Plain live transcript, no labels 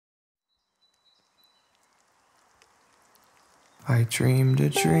I dreamed a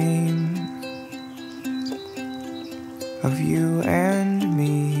dream of you and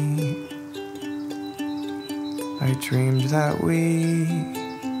me. I dreamed that we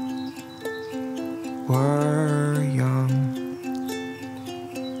were young,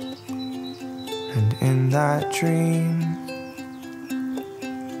 and in that dream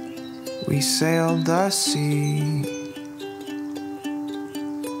we sailed the sea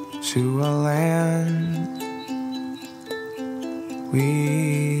to a land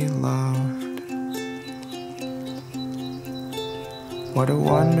we loved. What a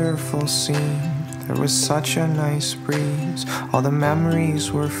wonderful scene. There was such a nice breeze. All the memories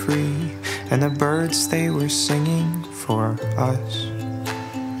were free, and the birds, they were singing for us.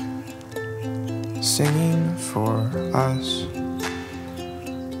 Singing for us.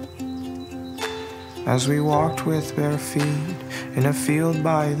 As we walked with bare feet in a field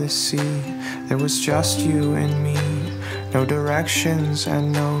by the sea, there was just you and me. No directions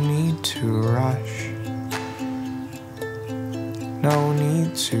and no need to rush. No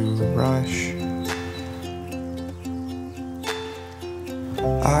need to rush.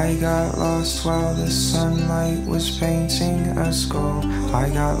 I got lost while the sunlight was painting a skull. I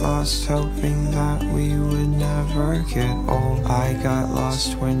got lost hoping that we would never get old. I got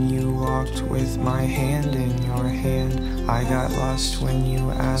lost when you walked with my hand in your hand. I got lost when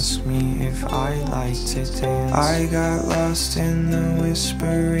you asked me if I liked to dance. I got lost in the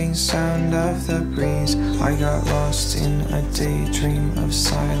whispering sound of the breeze. I got lost in a daydream of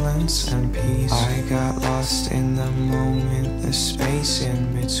silence and peace. I got lost in the moment, the space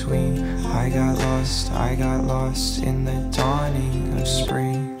in between. I got lost in the dawning of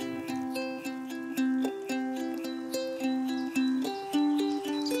spring.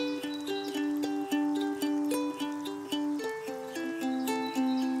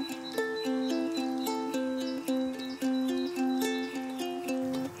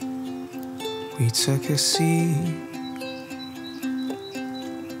 We took a seat,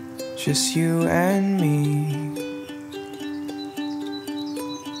 just you and me,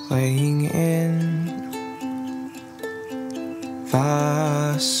 laying in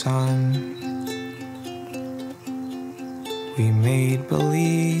the sun. We made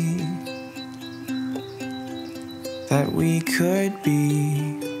believe that we could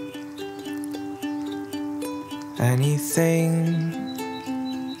be anything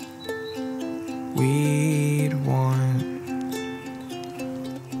we'd want.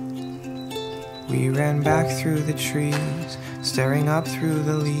 We ran back through the trees, staring up through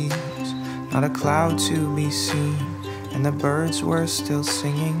the leaves, not a cloud to be seen, and the birds were still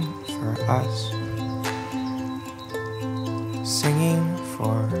singing for us. Singing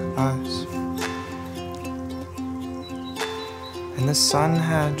for us. And the sun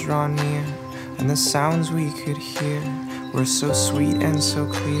had drawn near, and the sounds we could hear were so sweet and so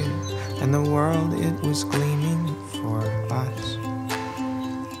clear, and the world, it was gleaming for us.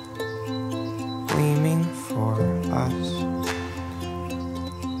 Gleaming for us.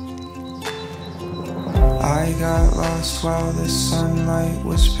 I got lost while the sunlight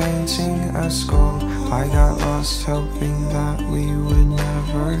was painting a skull. I got lost hoping that we would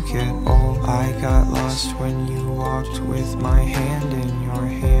never get old. I got lost when you walked with my hand in your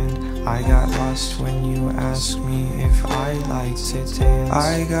hand. I got lost when you asked me if I liked to dance.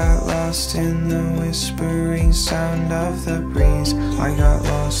 I got lost in the whispering sound of the breeze. I got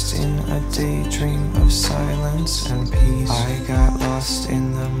lost in a daydream of silence and peace. I got lost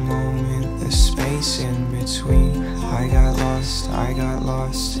in the moment, the space in between. I got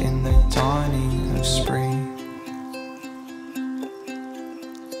lost in the dawning of spring.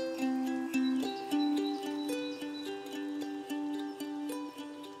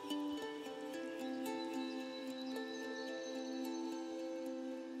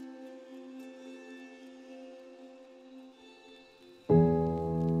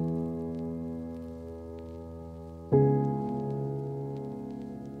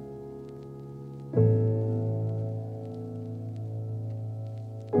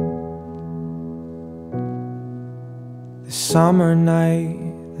 The summer night,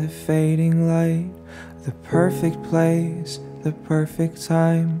 the fading light, the perfect place, the perfect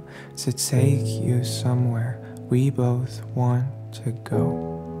time to take you somewhere we both want to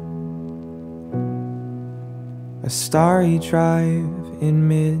go. A starry drive in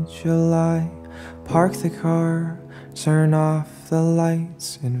mid-July, park the car, turn off the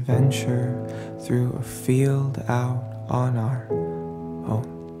lights and venture through a field out on our own.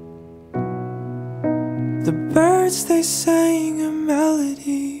 The birds, they sang a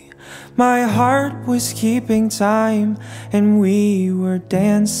melody, My heart was keeping time, and we were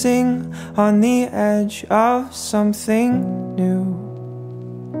dancing on the edge of something new.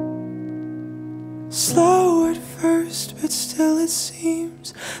 Slow at first, but still it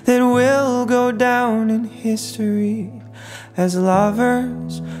seems that we'll go down in history as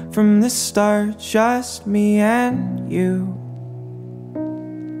lovers from the start, just me and you.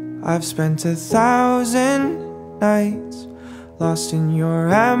 I've spent 1,000 nights lost in your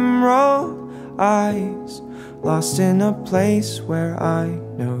emerald eyes, lost in a place where I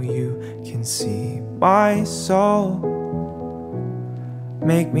know you can see my soul.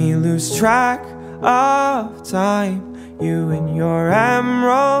 Make me lose track of time, you and your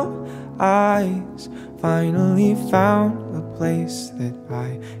emerald eyes finally found a place that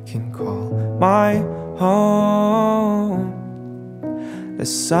I can call my home. A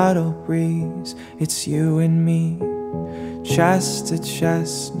subtle breeze, it's you and me, chest to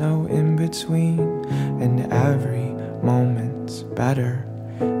chest, no in between, and every moment's better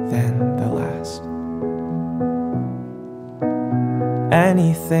than the last.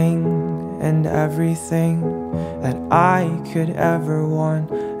 Anything and everything that I could ever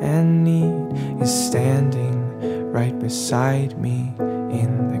want and need is standing right beside me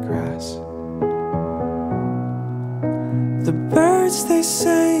in the grass. The birds, they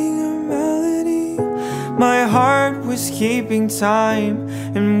sang a melody, my heart was keeping time,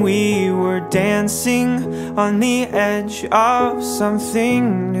 and we were dancing on the edge of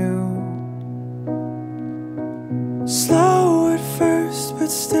something new. Slow at first,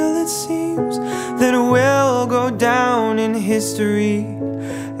 but still it seems that we'll go down in history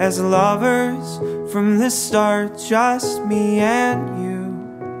as lovers from the start, just me and you.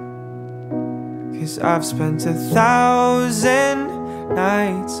 'Cause I've spent 1,000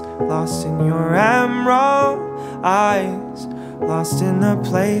 nights lost in your emerald eyes, lost in the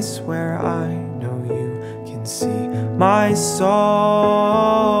place where I know you can see my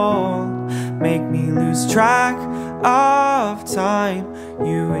soul. Make me lose track of time,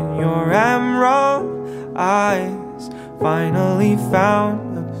 you and your emerald eyes finally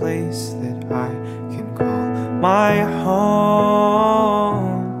found a place that I can call my home.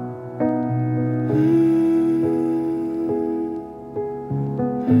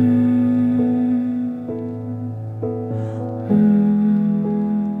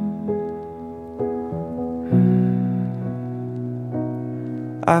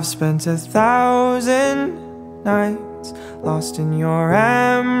 I've spent 1,000 nights lost in your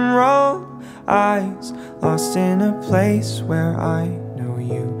emerald eyes, lost in a place where I know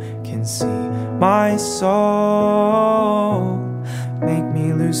you can see my soul. Make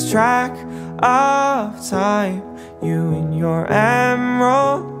me lose track of time, you and your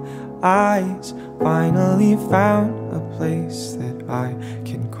emerald eyes finally found a place that I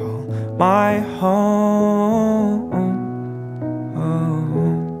can call my home.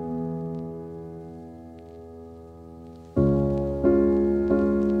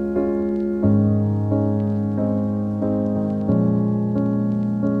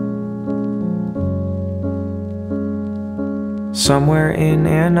 Somewhere in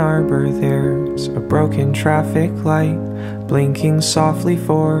Ann Arbor there's a broken traffic light, blinking softly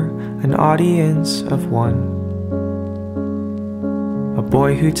for an audience of one. A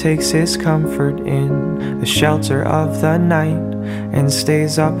boy who takes his comfort in the shelter of the night and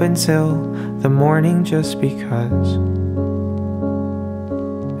stays up until the morning just because.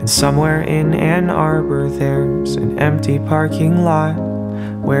 And somewhere in Ann Arbor there's an empty parking lot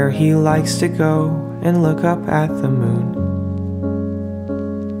where he likes to go and look up at the moon.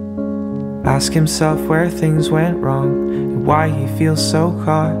 Ask himself where things went wrong and why he feels so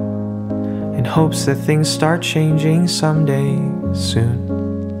caught, in hopes that things start changing someday soon.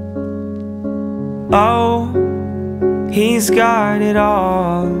 Oh, he's got it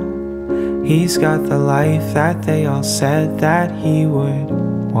all. He's got the life that they all said that he would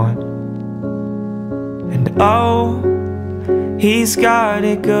want. And oh, he's got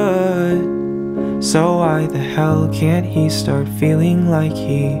it good. So why the hell can't he start feeling like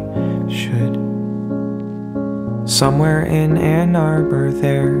he should? Somewhere in Ann Arbor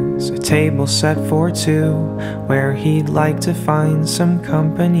there's a table set for two, where he'd like to find some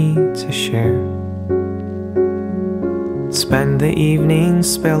company to share. Spend the evening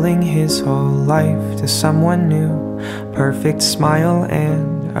spilling his whole life to someone new, perfect smile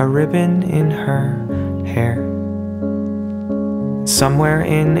and a ribbon in her hair. Somewhere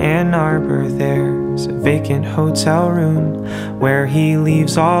in Ann Arbor there's a vacant hotel room, where he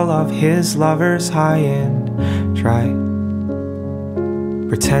leaves all of his lovers high and dry.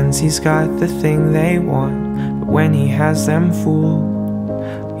 Pretends he's got the thing they want, but when he has them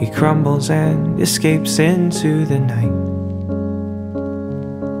fooled, he crumbles and escapes into the night.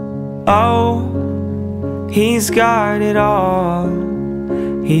 Oh, he's got it all.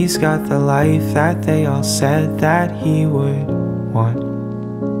 He's got the life that they all said that he would want.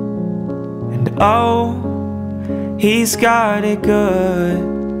 And oh, he's got it good.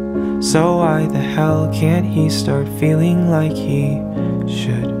 So why the hell can't he start feeling like he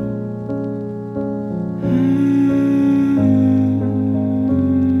should?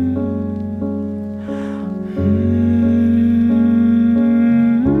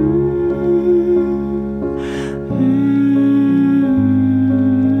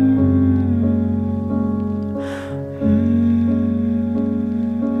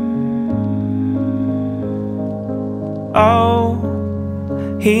 Oh,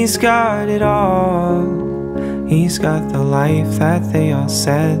 he's got it all. He's got the life that they all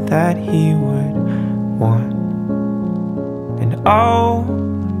said that he would want. And oh,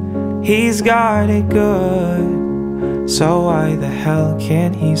 he's got it good. So why the hell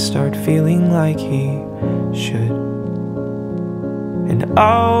can't he start feeling like he should? And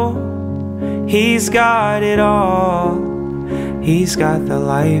oh, he's got it all. He's got the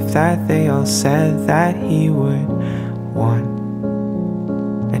life that they all said that he would want.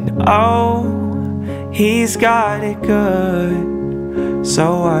 And oh, he's got it good.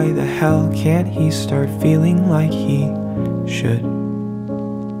 So why the hell can't he start feeling like he should?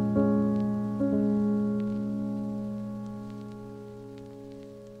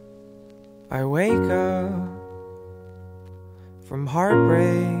 I wake up from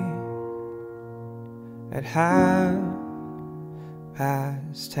heartbreak at 10:30,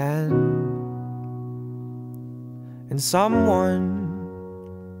 and someone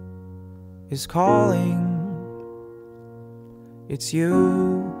is calling. It's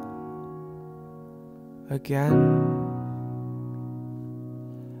you again.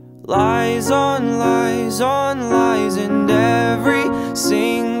 Lies on lies on lies, and every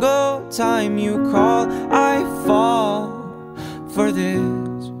single time you call I fall for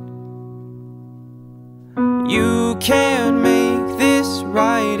this. You can't make this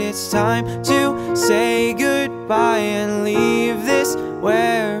right. It's time to say goodbye and leave this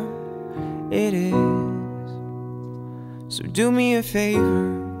where it is. So do me a favor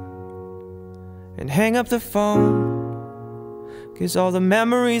and hang up the phone, 'cause all the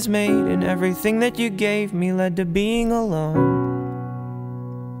memories made and everything that you gave me led to being alone.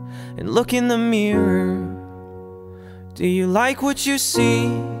 And look in the mirror. Do you like what you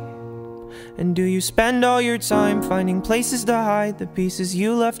see? And do you spend all your time finding places to hide the pieces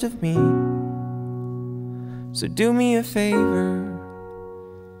you left of me? So do me a favor.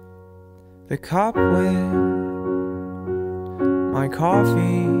 The cup with my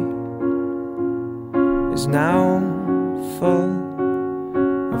coffee is now full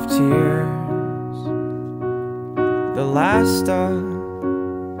of tears. The last of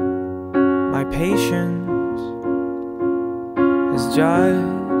my patience has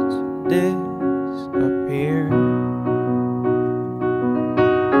just disappeared.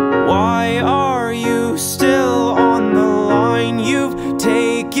 Why are you still on the line? You've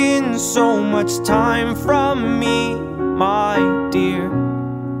taken so much time from me, my dear.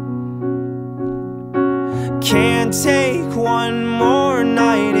 Can't take one more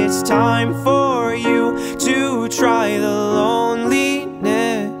night. It's time for you to try the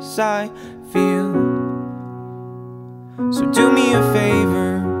loneliness I feel. So do me a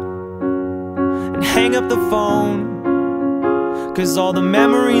favor and hang up the phone, 'cause all the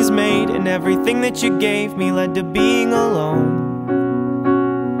memories made and everything that you gave me led to being alone.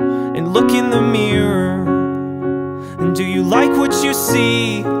 And look in the mirror. And do you like what you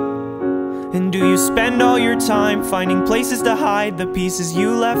see? And do you spend all your time finding places to hide the pieces you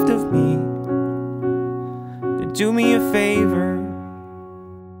left of me? Do me a favor.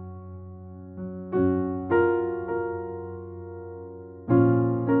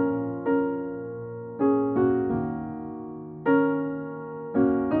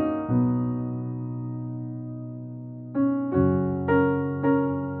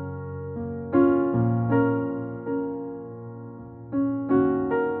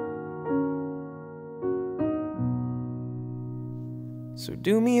 So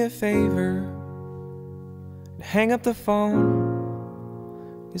do me a favor and hang up the phone,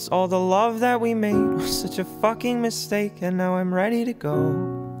 'cause all the love that we made was such a fucking mistake. And now I'm ready to go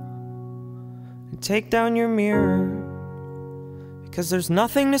and take down your mirror, because there's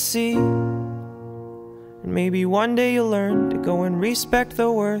nothing to see. And maybe one day you'll learn to go and respect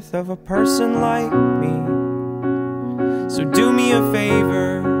the worth of a person like me. So do me a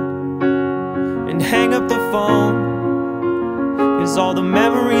favor and hang up the phone, 'cause all the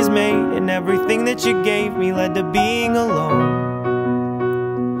memories made and everything that you gave me led to being alone.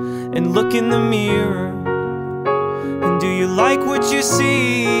 And look in the mirror, and do you like what you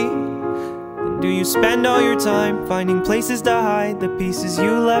see? And do you spend all your time finding places to hide the pieces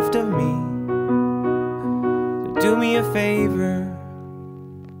you left of me? So do me a favor.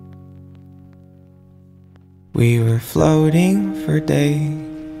 We were floating for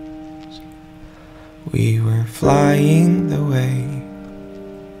days, we were flying the way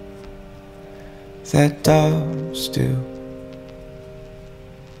that doves do,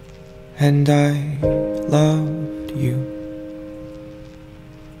 and I loved you.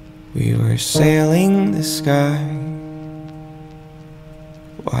 We were sailing the sky,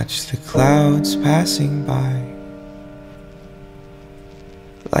 watch the clouds passing by,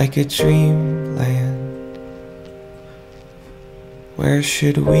 like a dreamland. Where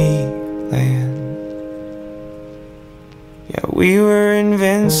should we land? Yeah, we were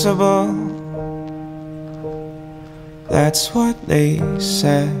invincible, that's what they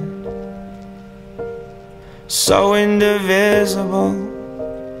said. So indivisible,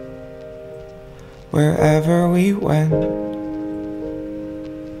 wherever we went.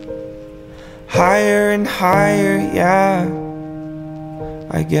 Higher and higher, yeah,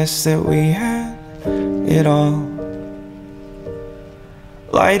 I guess that we had it all.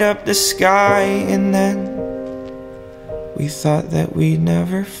 Light up the sky, and then we thought that we'd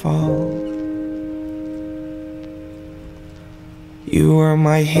never fall. You were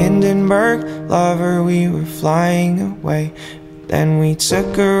my Hindenburg lover, we were flying away. Then we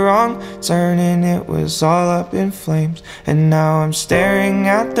took a wrong turn and it was all up in flames. And now I'm staring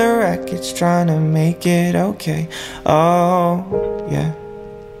at the wreckage, trying to make it okay. Oh, yeah.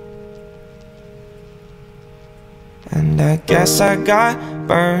 And I guess I got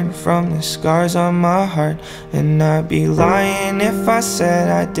burned from the scars on my heart, and I'd be lying if I said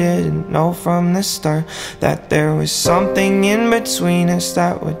I didn't know from the start that there was something in between us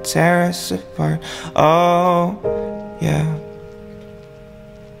that would tear us apart. Oh, yeah.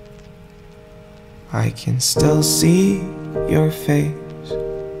 I can still see your face,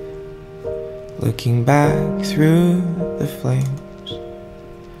 looking back through the flames,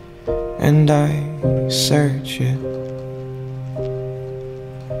 and I search it.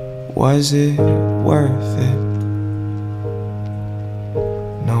 Was it worth it?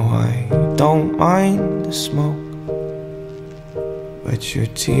 No, I don't mind the smoke, but your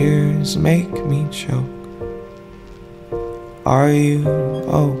tears make me choke. Are you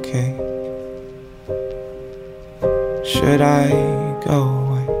okay? Should I go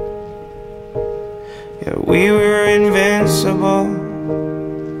away? Yeah, we were invincible,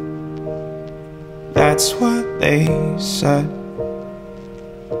 that's what they said.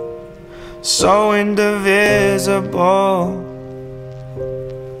 So indivisible,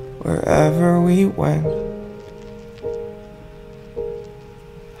 wherever we went.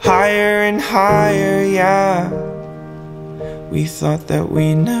 Higher and higher, yeah, we thought that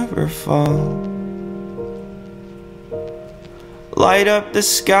we'd never fall. Light up the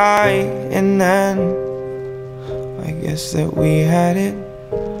sky, and then I guess that we had it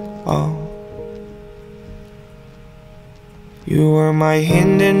all. You were my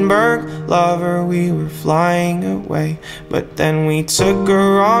Hindenburg lover, we were flying away. But then we took a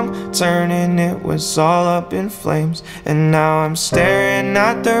wrong turn and it was all up in flames. And now I'm staring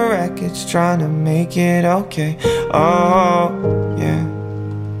at the wreckage, trying to make it okay. Oh, yeah.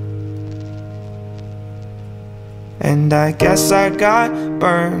 And I guess I got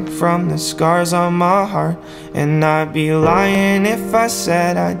burned from the scars on my heart, and I'd be lying if I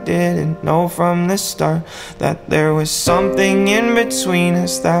said I didn't know from the start that there was something in between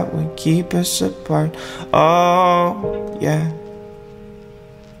us that would keep us apart. Oh, yeah.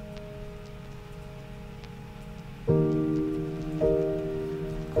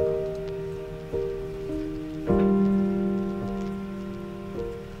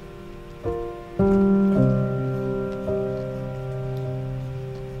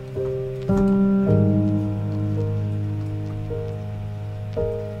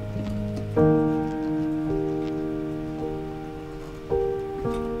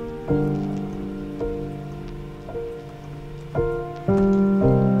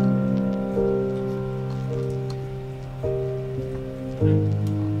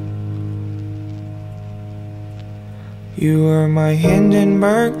 You were my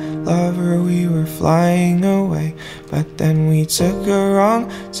Hindenburg lover, we were flying away. But then we took a wrong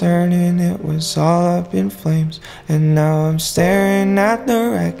turn and it was all up in flames. And now I'm staring at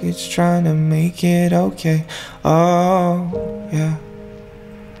the wreckage, trying to make it okay. Oh, yeah.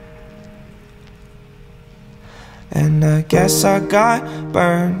 And I guess I got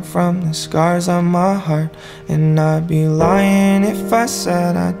burned from the scars on my heart. And I'd be lying if I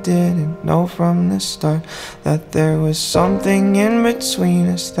said I didn't know from the start that there was something in between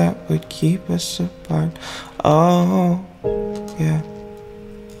us that would keep us apart. Oh, yeah.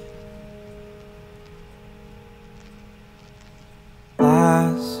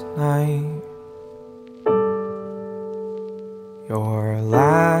 Last night, your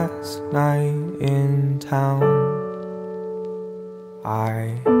last night in town,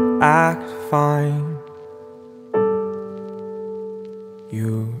 I act fine.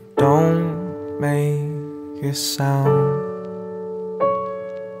 You don't make a sound.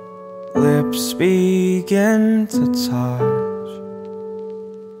 Lips begin to touch.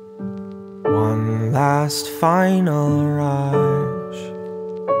 One last final rush.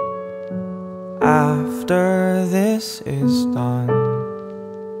 After this is done,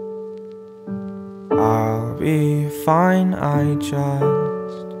 I'll be fine. I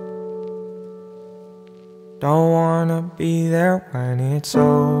just don't wanna be there when it's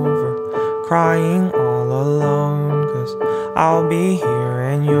over, crying all alone. 'Cause I'll be here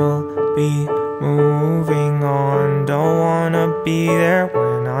and you'll be moving on. Don't wanna be there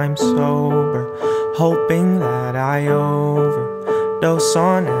when I'm sober, hoping that I overdose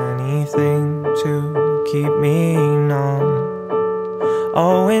on anything to keep me numb.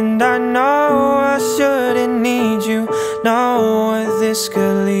 Oh, and I know I shouldn't need you, know what this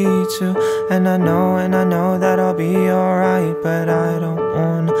could lead to. And I know that I'll be alright, but I don't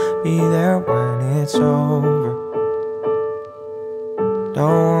wanna be there when it's over.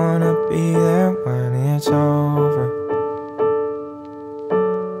 Don't wanna be there when it's over.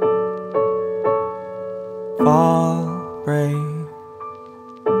 Fall break,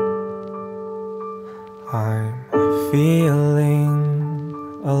 I'm feeling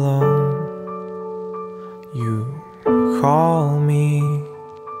alone. You call me.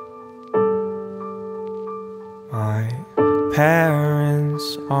 My parents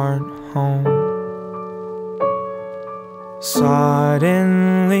aren't home.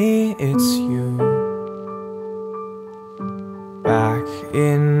 Suddenly it's you, back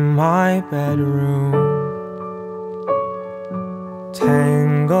in my bedroom,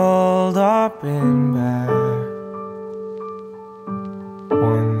 tangled up in bed.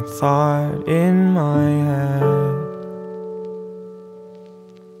 One thought in my head,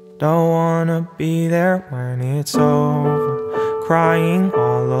 don't wanna be there when it's over, crying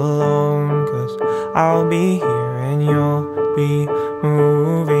all alone. 'Cause I'll be here and you'll be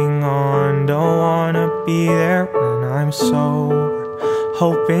moving on. Don't wanna be there when I'm sober,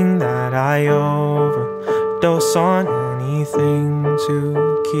 hoping that I overdose on anything to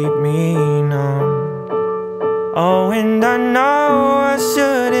keep me numb. Oh, and I know I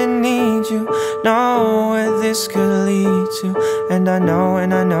shouldn't need you, know what this could lead to. And I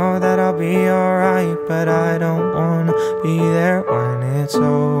know that I'll be alright, but I don't wanna be there when it's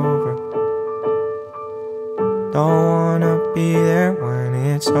over. Don't wanna be there when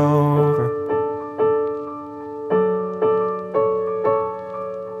it's over.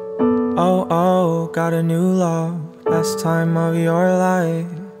 Oh, oh, got a new love, best time of your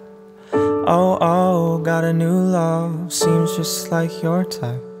life. Oh, oh, got a new love, seems just like your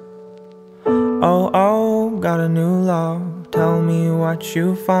type. Oh, oh, got a new love, tell me what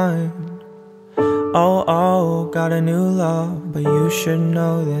you find. Oh, oh, got a new love, but you should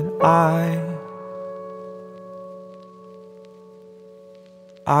know that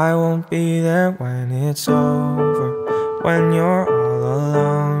I won't be there when it's over, when you're all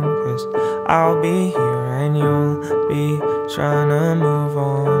alone. 'Cause I'll be here and you'll be trying to move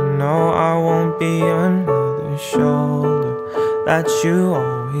on. No, I won't be another shoulder that you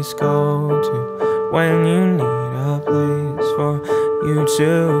always go to when you need a place for you to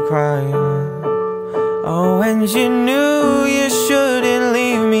cry on. Oh, and you knew you shouldn't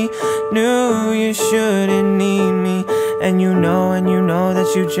leave me, knew you shouldn't need me. And you know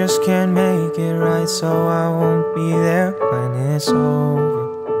that you just can't make it right. So I won't be there when it's over.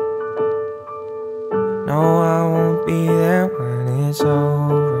 No, I won't be there when it's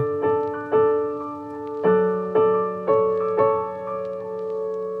over.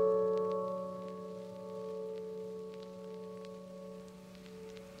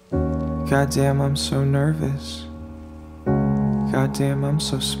 Goddamn, I'm so nervous. Goddamn, I'm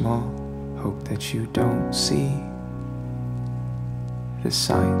so small. Hope that you don't see the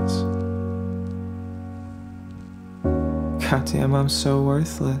signs. Goddamn, I'm so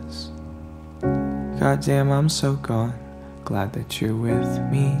worthless. Goddamn, I'm so gone. Glad that you're with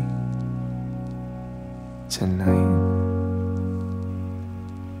me tonight.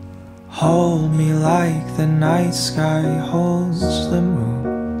 Hold me like the night sky holds the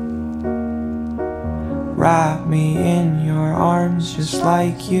moon. Wrap me in your arms just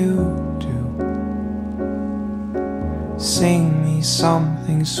like you do. Sing me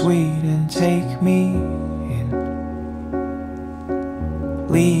something sweet and take me in.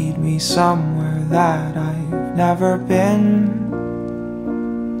 Lead me somewhere that I've never been.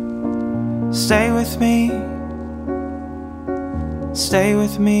 Stay with me, stay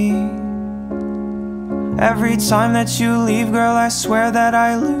with me. Every time that you leave, girl, I swear that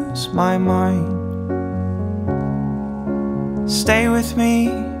I lose my mind. Stay with me,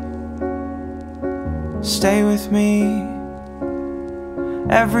 stay with me.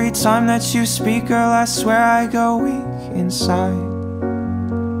 Every time that you speak, girl, I swear I go weak inside.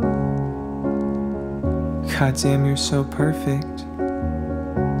 Goddamn, you're so perfect.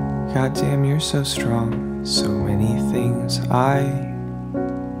 Goddamn, you're so strong. So many things I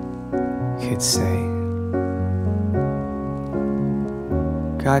could say.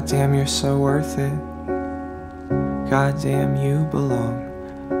 Goddamn, you're so worth it. Goddamn, you belong.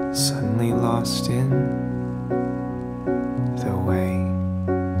 Suddenly lost in the way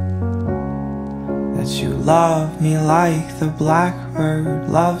that you love me like the blackbird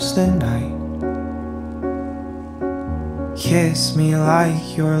loves the night. Kiss me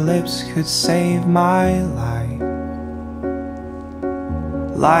like your lips could save my life.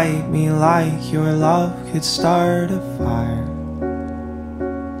 Light me like your love could start a fire.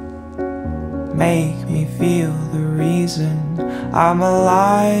 Make me feel the reason I'm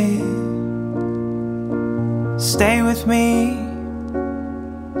alive. Stay with me,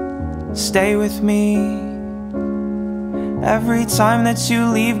 stay with me. Every time that you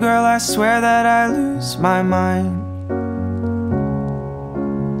leave, girl, I swear that I lose my mind.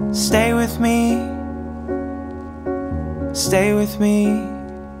 Stay with me, stay with me.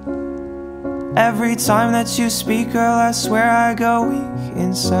 Every time that you speak, girl, I swear I go weak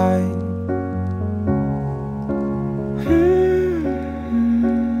inside.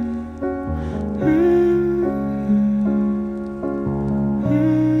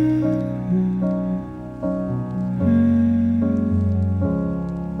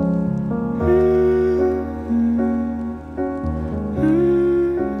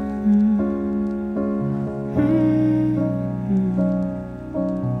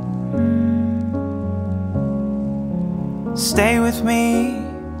 Stay with me,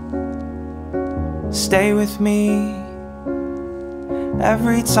 stay with me.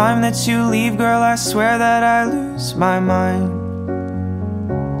 Every time that you leave, girl, I swear that I lose my mind.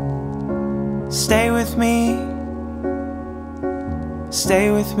 Stay with me,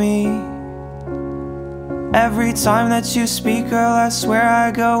 stay with me. Every time that you speak, girl, I swear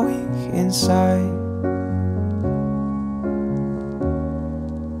I go weak inside.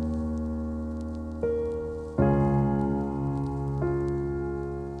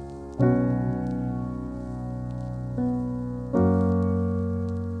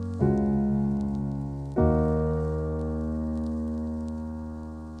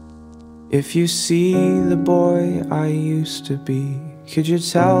 If you see the boy I used to be, could you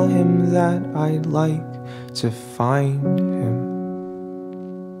tell him that I'd like to find him?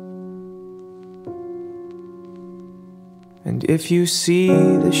 And if you see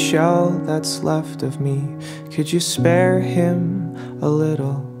the shell that's left of me, could you spare him a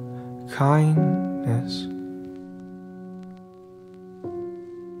little kindness?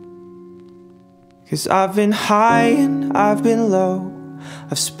 'Cause I've been high and I've been low.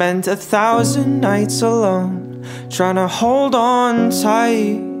 I've spent 1,000 nights alone, trying to hold on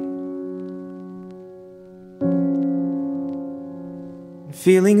tight.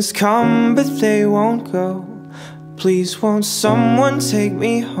 Feelings come but they won't go. Please won't someone take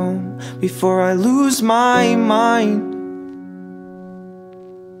me home before I lose my mind?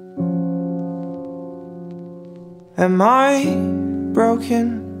 Am I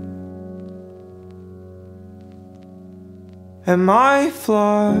broken? Am I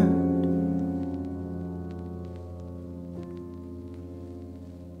flawed?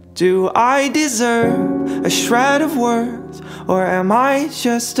 Do I deserve a shred of worth? Or am I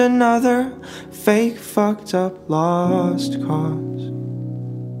just another fake, fucked up, lost cause?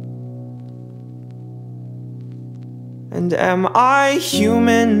 And am I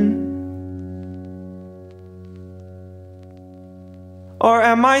human? Or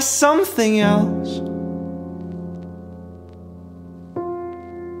am I something else?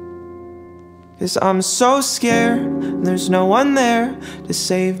 'Cause I'm so scared, and there's no one there to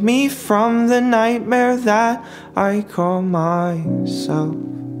save me from the nightmare that I call myself.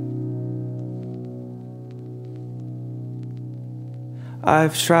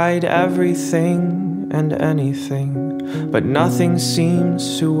 I've tried everything and anything, but nothing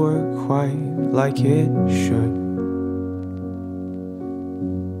seems to work quite like it should.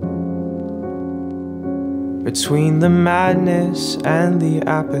 Between the madness and the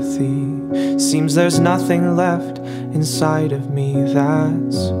apathy, seems there's nothing left inside of me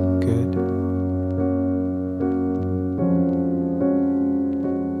that's good.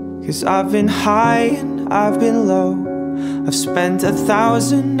 'Cause I've been high and I've been low, I've spent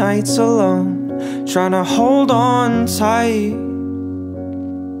 1,000 nights alone, trying to hold on tight.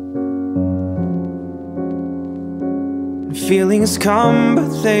 Feelings come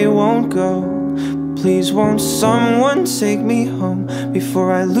but they won't go. Please won't someone take me home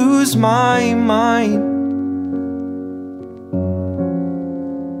before I lose my mind?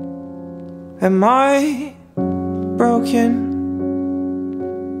 Am I broken?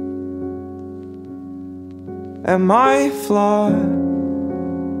 Am I flawed?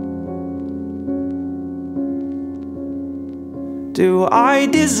 Do I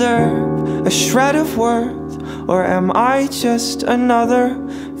deserve a shred of worth, or am I just another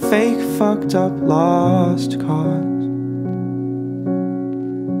fake, fucked up, lost cause?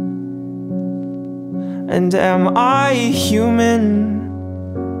 And am I human?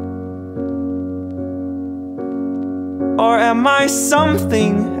 Or am I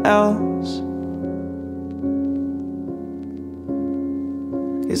something else?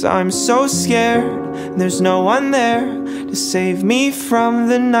 'Cause I'm so scared, and there's no one there to save me from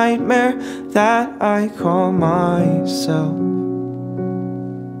the nightmare that I call myself.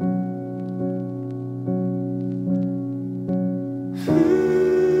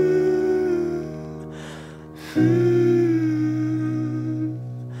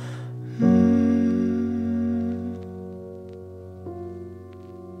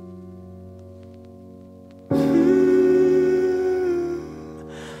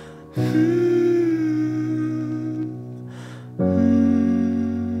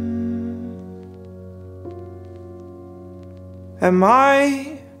 Am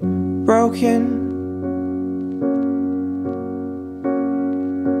I broken?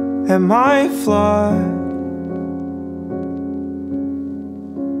 Am I flawed?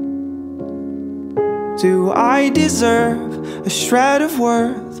 Do I deserve a shred of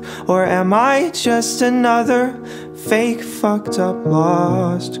worth, or am I just another fake, fucked up,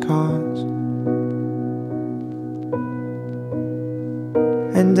 lost cause?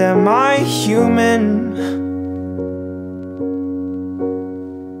 And am I human?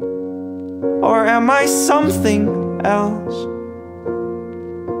 Or am I something else?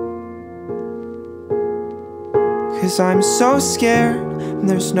 'Cause I'm so scared, and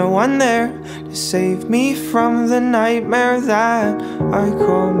there's no one there to save me from the nightmare that I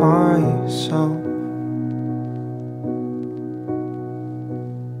call myself.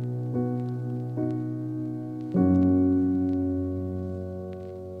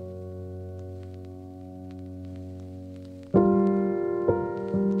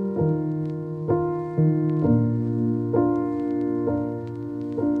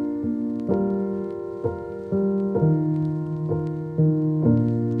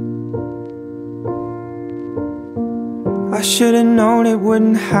 I should've known it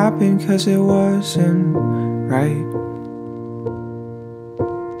wouldn't happen, 'cause it wasn't right.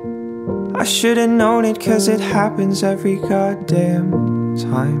 I should've known it, 'cause it happens every goddamn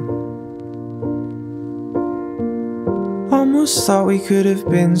time. Almost thought we could have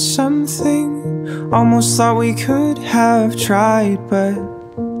been something, almost thought we could have tried, but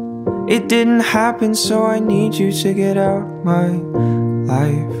it didn't happen, so I need you to get out my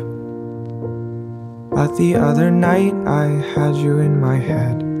life. But the other night I had you in my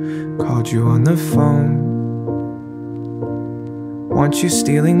head, called you on the phone. Want you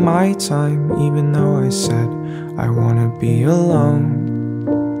stealing my time, even though I said I wanna be alone.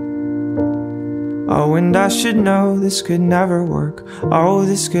 Oh, and I should know this could never work. Oh,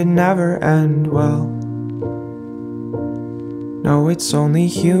 this could never end well. No, it's only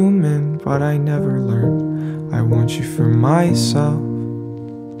human, but I never learned I want you for myself.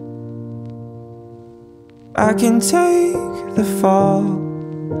 I can take the fall,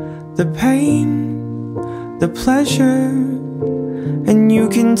 the pain, the pleasure, and you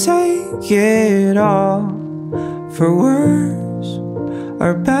can take it all, for worse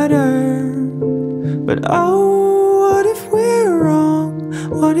or better. But oh, what if we're wrong?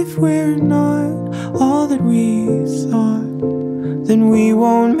 What if we're not all that we thought? Then we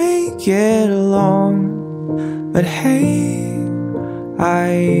won't make it along. But hey,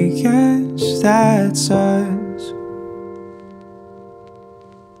 I guess that's us.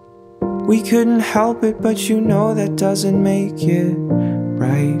 We couldn't help it, but you know that doesn't make it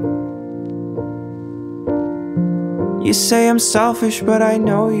right. You say I'm selfish, but I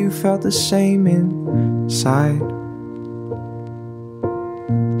know you felt the same inside.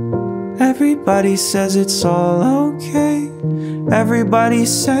 Everybody says it's all okay. Everybody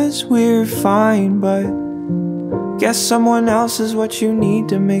says we're fine, but guess someone else is what you need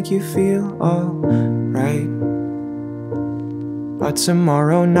to make you feel alright. But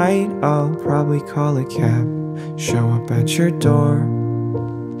tomorrow night I'll probably call a cab, show up at your door.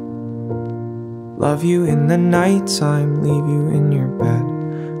 Love you in the nighttime, leave you in your bed,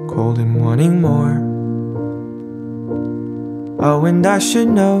 cold and wanting more. Oh, and I should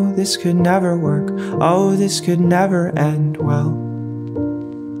know this could never work. Oh, this could never end well.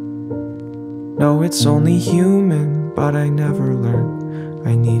 No, it's only human, but I never learned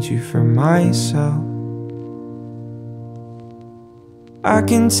I need you for myself. I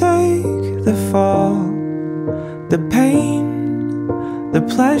can take the fall, the pain, the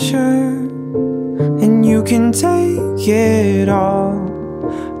pleasure, and you can take it all,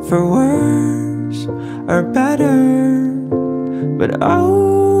 for worse or better. But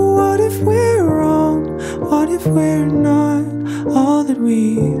oh, what if we're wrong? What if we're not all that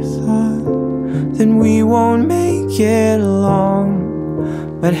we thought? Then we won't make it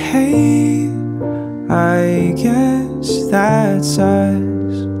along. But hey, I guess that's us.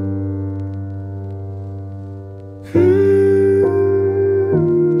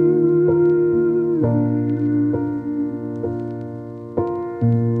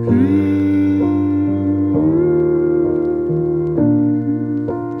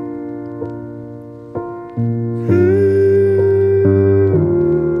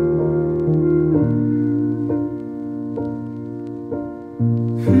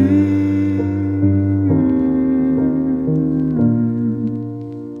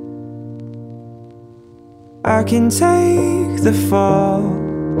 I can take the fall,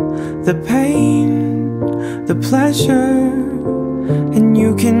 the pain, the pleasure, and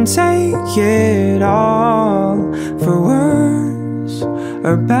you can take it all, for worse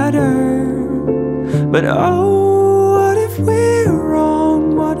or better. But oh, what if we're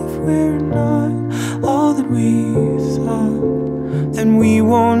wrong? What if we're not all that we thought? Then we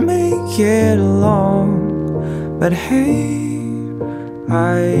won't make it along. But hey,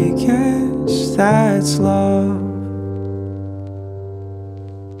 I guess that's love.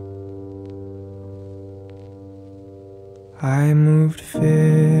 I moved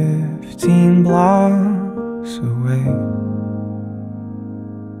 15 blocks away,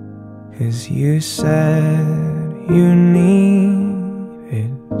 'cause you said you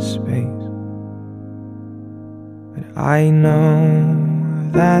needed space. But I know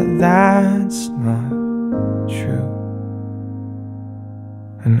that that's not true.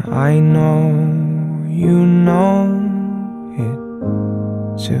 And I know you know it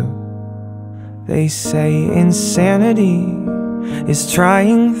too. They say insanity is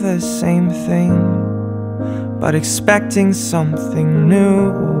trying the same thing, but expecting something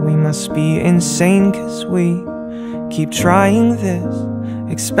new. We must be insane, 'cause we keep trying this,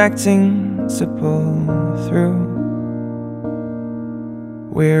 expecting to pull through.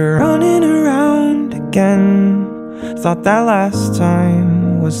 We're running around again. Thought that last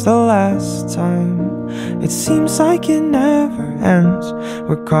time was the last time. It seems like it never ends.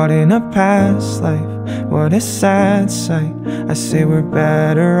 We're caught in a past life, what a sad sight. I say we're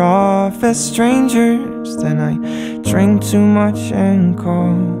better off as strangers. Then I drink too much and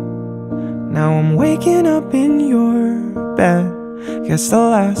call. Now I'm waking up in your bed. Guess the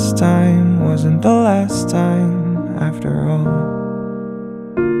last time wasn't the last time after all.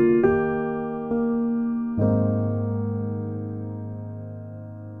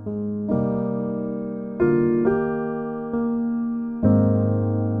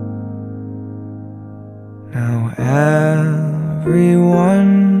 Now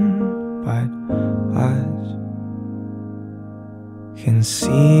everyone but us can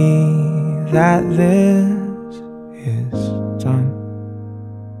see that this is done.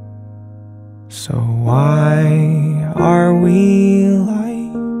 So why are we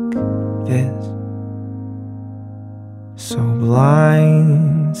like this? So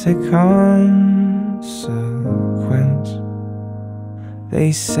blind to consequence.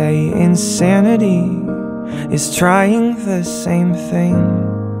 They say insanity is trying the same thing,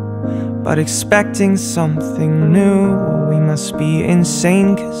 but expecting something new. We must be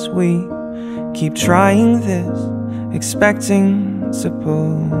insane, 'cause we keep trying this, expecting to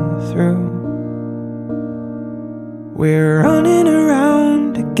pull through. We're running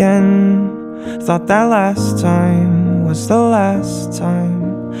around again. Thought that last time was the last time.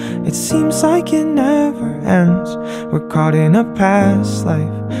 It seems like it never ends. We're caught in a past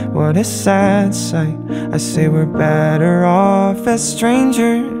life, what a sad sight. I say we're better off as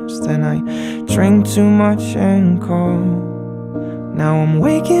strangers. Then I drink too much and call. Now I'm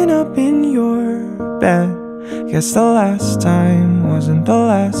waking up in your bed. Guess the last time wasn't the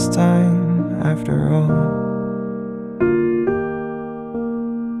last time after all.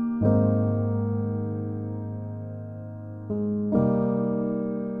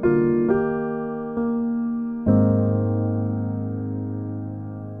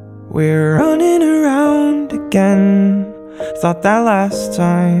 We're running around again. Thought that last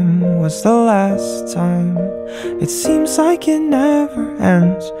time was the last time. It seems like it never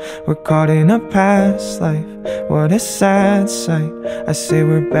ends. We're caught in a past life, what a sad sight. I say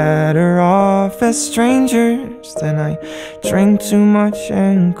we're better off as strangers. Then I drink too much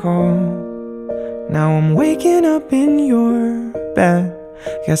and call. Now I'm waking up in your bed.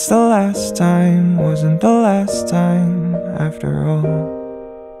 Guess the last time wasn't the last time after all.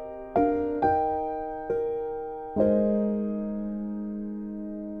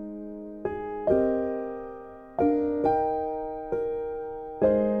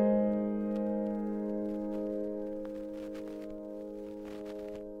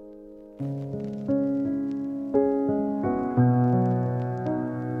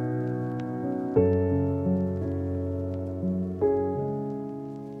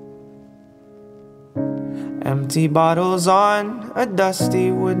 Empty bottles on a dusty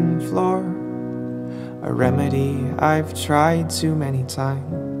wooden floor, a remedy I've tried too many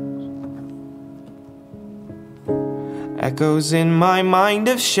times. Echoes in my mind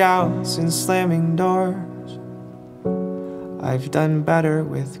of shouts and slamming doors. I've done better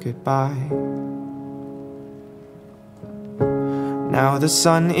with goodbye. Now the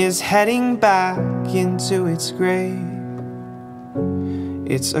sun is heading back into its grave.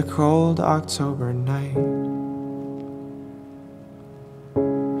 It's a cold October night.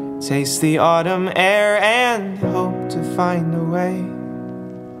 Taste the autumn air and hope to find a way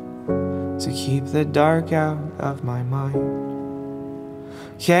to keep the dark out of my mind.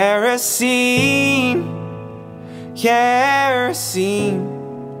 Kerosene, kerosene.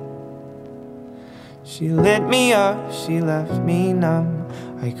 She lit me up, she left me numb.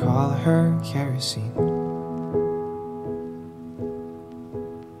 I call her kerosene.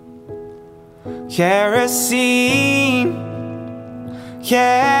 Kerosene,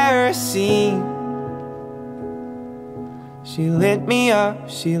 kerosene. She lit me up,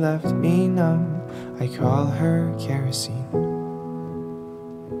 she left me numb. I call her kerosene.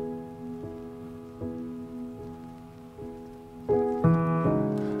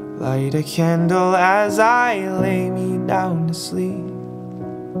 Light a candle as I lay me down to sleep.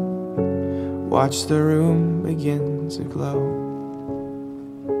 Watch the room begin to glow.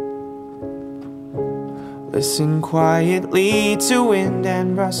 Listen quietly to wind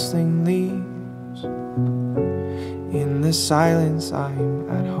and rustling leaves. In the silence I'm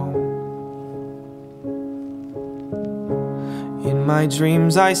at home. In my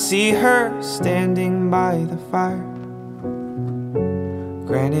dreams I see her standing by the fire.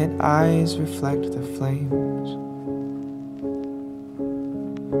 Granite eyes reflect the flames,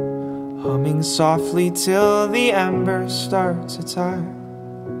 humming softly till the embers start to tire.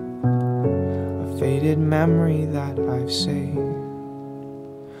 A faded memory that I've saved.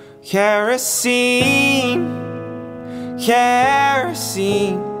 Kerosene,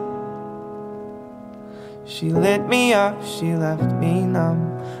 kerosene. She lit me up, she left me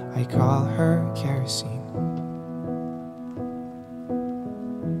numb. I call her kerosene.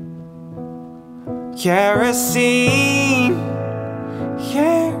 Kerosene,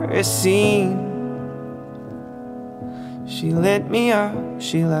 kerosene. She lit me up,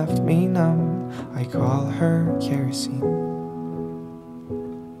 she left me numb. I call her kerosene.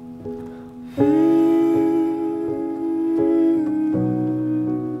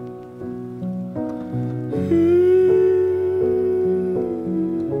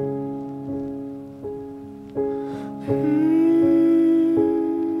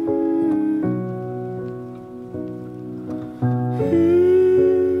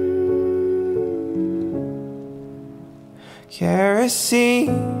 Kerosene,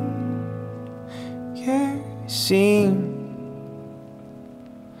 kerosene.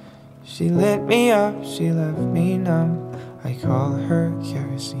 She lit me up, she left me numb. I call her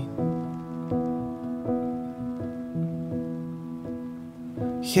kerosene.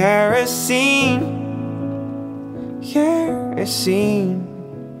 Kerosene, kerosene.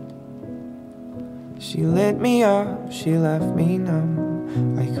 She lit me up, she left me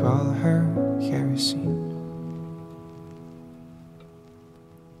numb. I call her kerosene.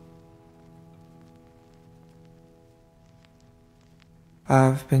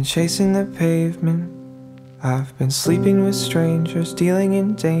 I've been chasing the pavement. I've been sleeping with strangers, dealing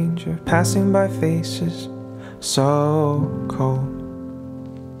in danger, passing by faces so cold.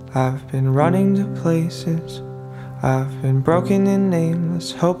 I've been running to places. I've been broken and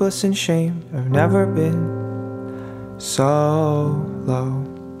nameless, hopeless and shamed. I've never been so low.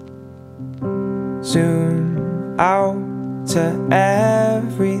 Zoom out to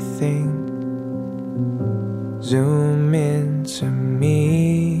everything. Zoom into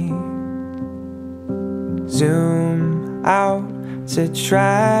me. Zoom out to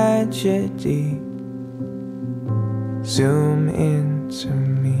tragedy. Zoom into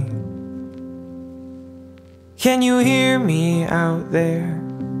me. Can you hear me out there?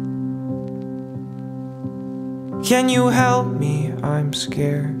 Can you help me? I'm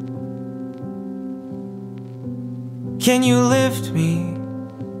scared. Can you lift me?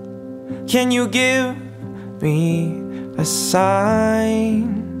 Can you give me a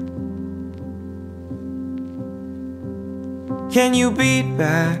sign? Can you beat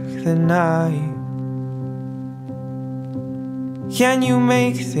back the night? Can you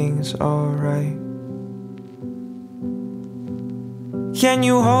make things alright? Can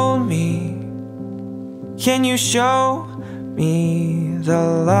you hold me? Can you show me the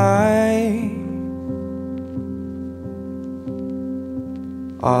light?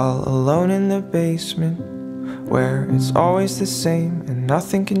 All alone in the basement, where it's always the same and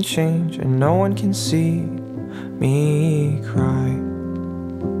nothing can change and no one can see me cry.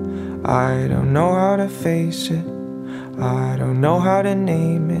 I don't know how to face it. I don't know how to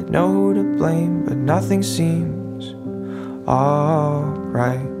name it, know who to blame, but nothing seems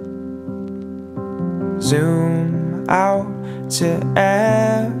alright. Zoom out to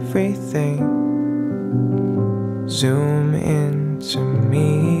everything. Zoom into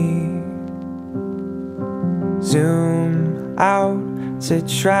me. Zoom out to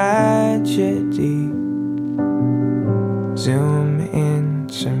tragedy. Zoom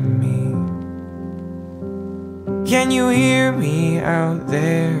into me. Can you hear me out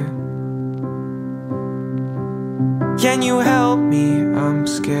there? Can you help me? I'm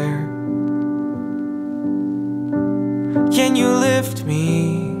scared. Can you lift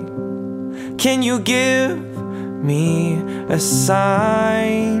me? Can you give me a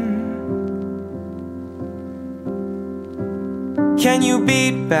sign? Can you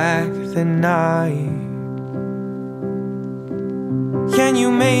beat back the night? Can you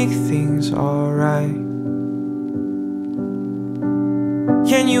make things alright?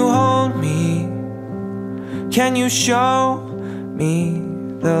 Can you hold me? Can you show me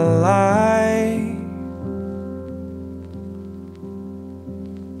the light?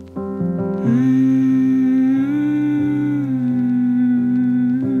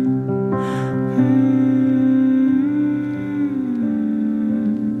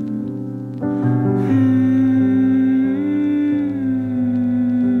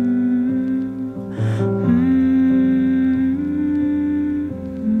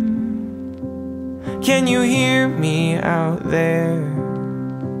 Can you hear me out there?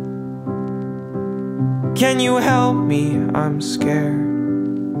 Can you help me? I'm scared.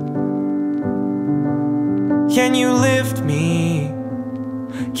 Can you lift me?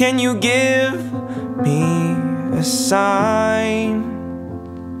 Can you give me a sign?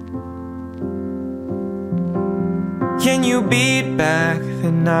 Can you beat back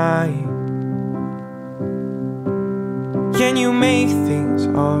the night? Can you make things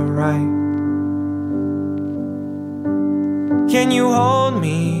alright? Can you hold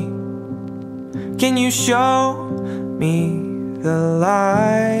me? Can you show me the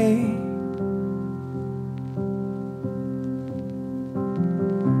light?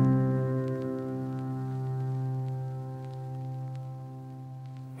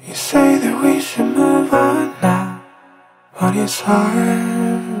 You say that we should move on now, but it's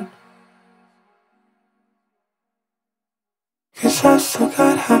hard, 'cause I still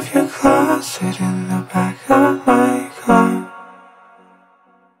got half your closet in the back of my car.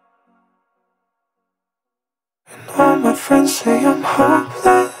 All my friends say I'm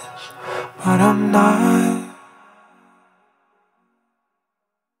hopeless, but I'm not.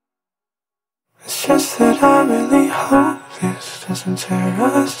 It's just that I really hope this doesn't tear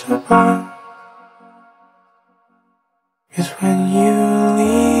us apart. 'Cause when you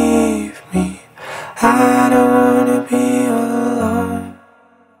leave me, I don't wanna be alone.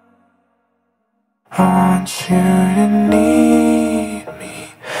 I want you to need me.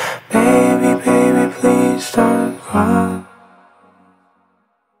 Baby, baby, please don't go.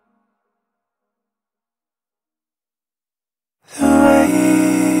 The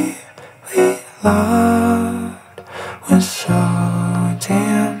way we loved was so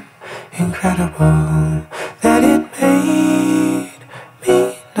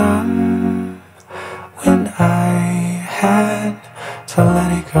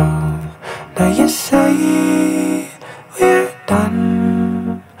Now you say we're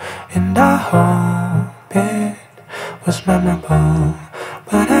done, and I hope it was memorable,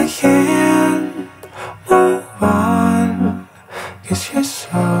 but I can't move on, 'cause you're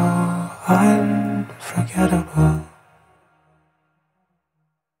so unforgettable.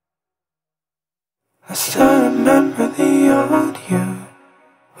 I still remember the old you,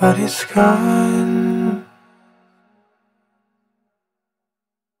 but it's gone.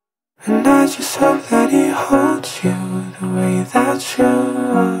 And I just hope that he holds you the way that you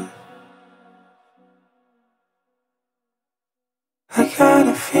are. I got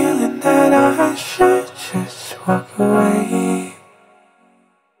a feeling that I should just walk away,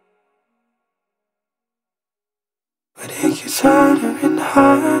 but it gets harder and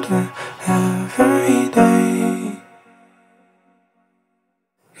harder every day.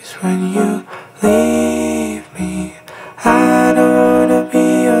 'Cause when you leave me, I don't wanna be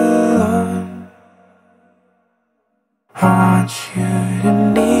alone. I want you to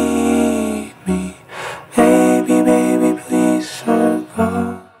need me. Baby, baby, please don't go.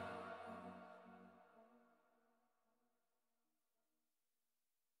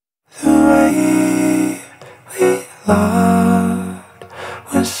 The way we loved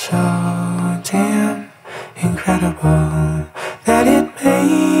was so damn incredible that it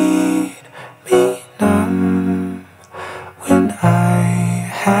made me numb when I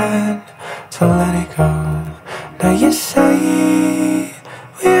had to let it go. Now you say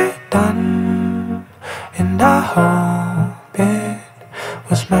we're done, and I hope it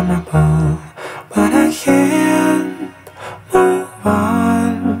was memorable, but I can't move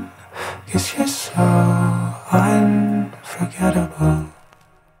on, 'cause you're so unforgettable.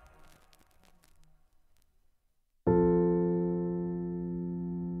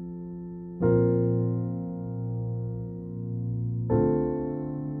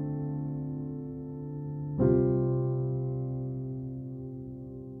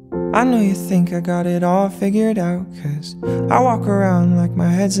 I know you think I got it all figured out, 'cause I walk around like my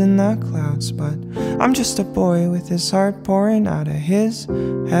head's in the clouds, but I'm just a boy with his heart pouring out of his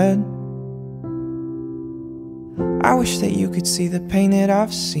head. I wish that you could see the pain that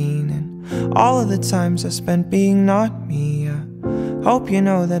I've seen and all of the times I spent being not me. I hope you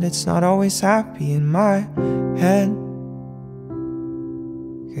know that it's not always happy in my head,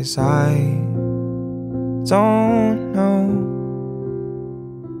 'cause I don't know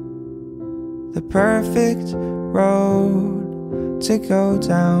the perfect road to go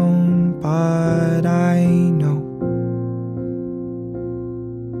down, but I know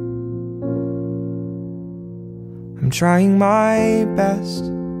I'm trying my best.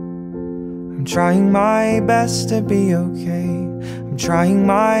 I'm trying my best to be okay. I'm trying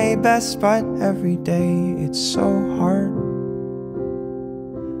my best, but every day it's so hard.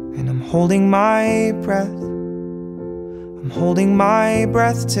 And I'm holding my breath. I'm holding my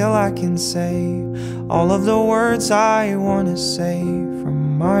breath till I can say all of the words I want to say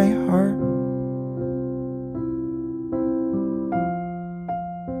from my heart.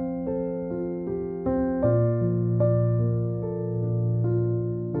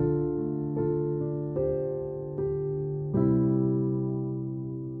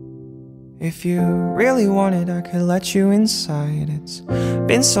 If you really wanted, I could let you inside. It's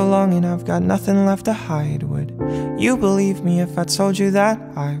been so long and I've got nothing left to hide. Would you believe me if I told you that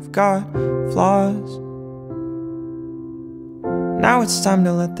I've got flaws? Now it's time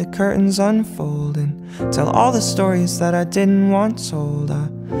to let the curtains unfold and tell all the stories that I didn't want told. I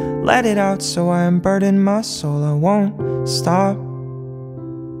let it out so I unburden my soul. I won't stop,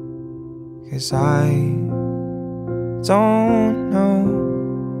 'cause I don't know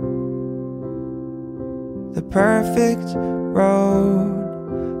the perfect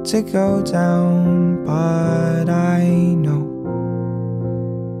road to go down, but I know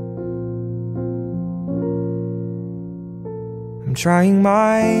I'm trying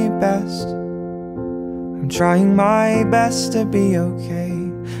my best. I'm trying my best to be okay.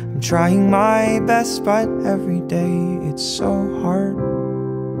 I'm trying my best, but every day it's so hard.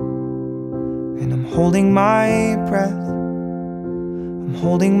 And I'm holding my breath. I'm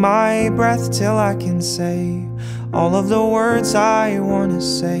holding my breath till I can say all of the words I want to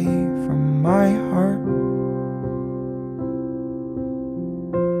say from my heart.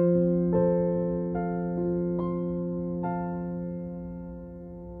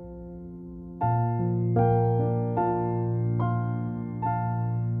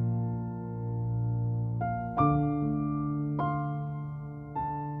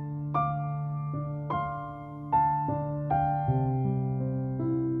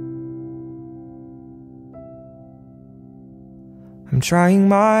 I'm I'm trying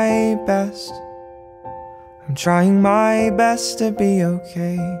my best. I'm trying my best to be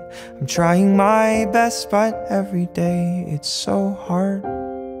okay. I'm trying my best, but every day it's so hard.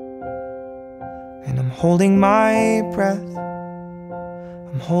 And I'm holding my breath.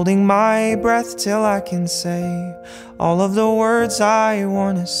 I'm holding my breath till I can say all of the words I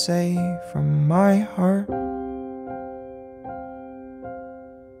wanna say from my heart.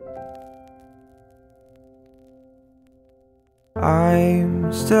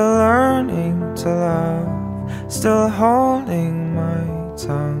 I'm still learning to love, still holding my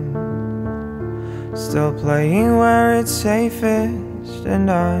tongue, still playing where it's safest, and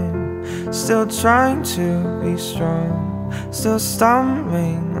I'm still trying to be strong, still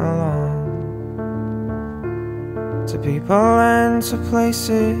stumbling along to people and to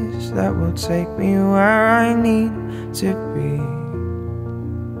places that will take me where I need to be.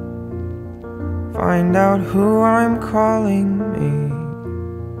 Find out who I'm calling me.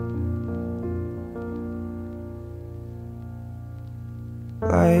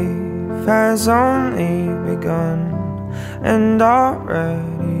 Life has only begun, and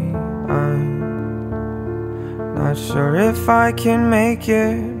already I'm not sure if I can make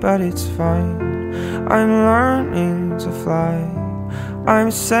it, but it's fine. I'm learning to fly. I'm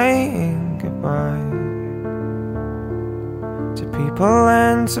saying goodbye to people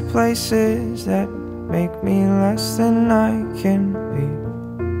and to places that make me less than I can be.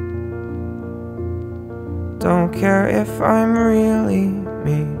 Don't care if I'm really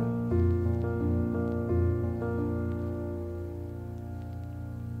me.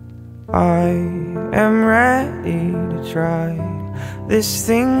 I am ready to try this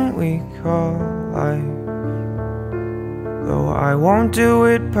thing we call life, though I won't do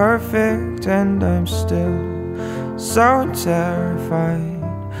it perfect, and I'm still so terrified,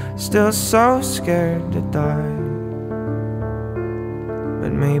 still so scared to die.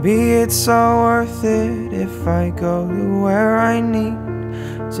 But maybe it's so worth it if I go to where I need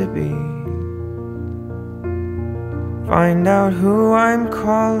to be. Find out who I'm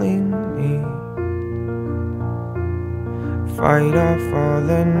calling me. Fight off all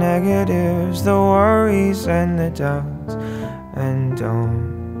the negatives, the worries and the doubts, and don't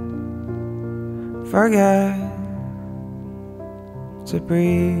forget to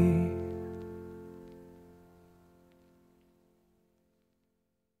breathe.